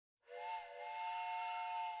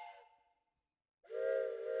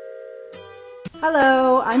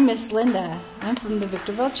Hello, I'm Miss Linda. I'm from the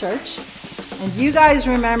Victorville Church. And do you guys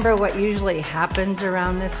remember what usually happens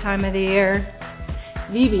around this time of the year?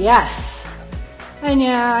 VBS. And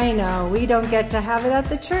yeah, I know, we don't get to have it at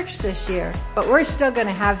the church this year, but we're still going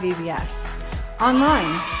to have VBS.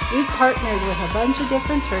 Online, we've partnered with a bunch of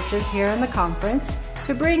different churches here in the conference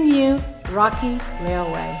to bring you Rocky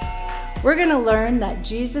Railway. We're going to learn that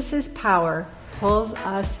Jesus' power pulls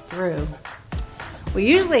us through. We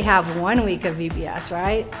usually have 1 week of VBS,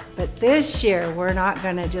 right? But this year, we're not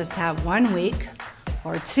going to just have 1 week,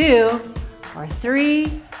 or 2, or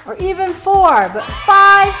 3, or even 4, but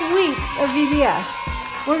 5 weeks of VBS.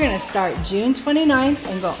 We're going to start June 29th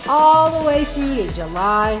and go all the way through to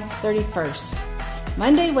July 31st.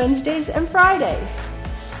 Monday, Wednesdays, and Fridays.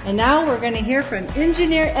 And now we're going to hear from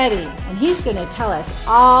Engineer Eddie, and he's going to tell us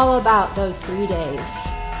all about those 3 days.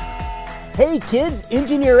 Hey kids,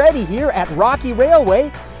 Engineer Eddie here at Rocky Railway.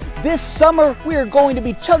 This summer we are going to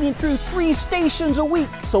be chugging through 3 stations a week,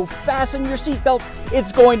 so fasten your seatbelts.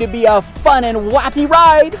 It's going to be a fun and wacky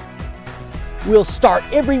ride. We'll start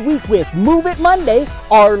every week with Move It Monday,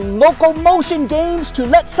 our locomotion games to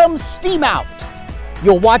let some steam out.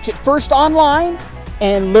 You'll watch it first online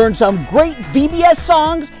and learn some great VBS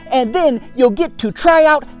songs, and then you'll get to try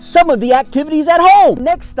out some of the activities at home.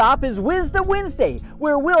 Next stop is Wisdom Wednesday,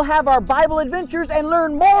 where we'll have our Bible adventures and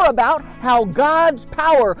learn more about how God's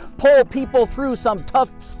power pull people through some tough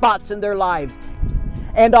spots in their lives.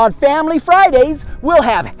 And on Family Fridays, we'll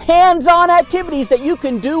have hands-on activities that you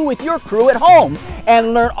can do with your crew at home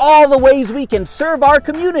and learn all the ways we can serve our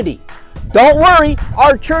community. Don't worry,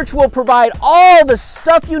 our church will provide all the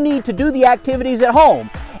stuff you need to do the activities at home.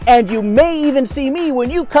 And you may even see me when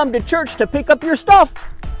you come to church to pick up your stuff.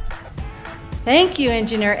 Thank you,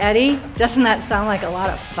 Engineer Eddie. Doesn't that sound like a lot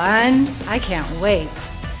of fun? I can't wait.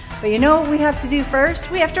 But you know what we have to do first?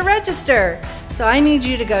 We have to register. So I need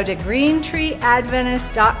you to go to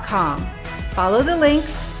greentreeadventist.com. Follow the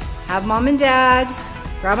links, have mom and dad,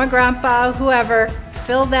 grandma, grandpa, whoever,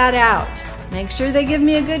 fill that out. Make sure they give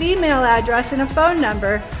me a good email address and a phone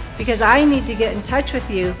number because I need to get in touch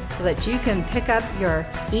with you so that you can pick up your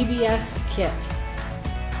VBS kit.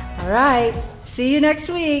 All right, see you next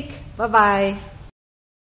week. Bye-bye.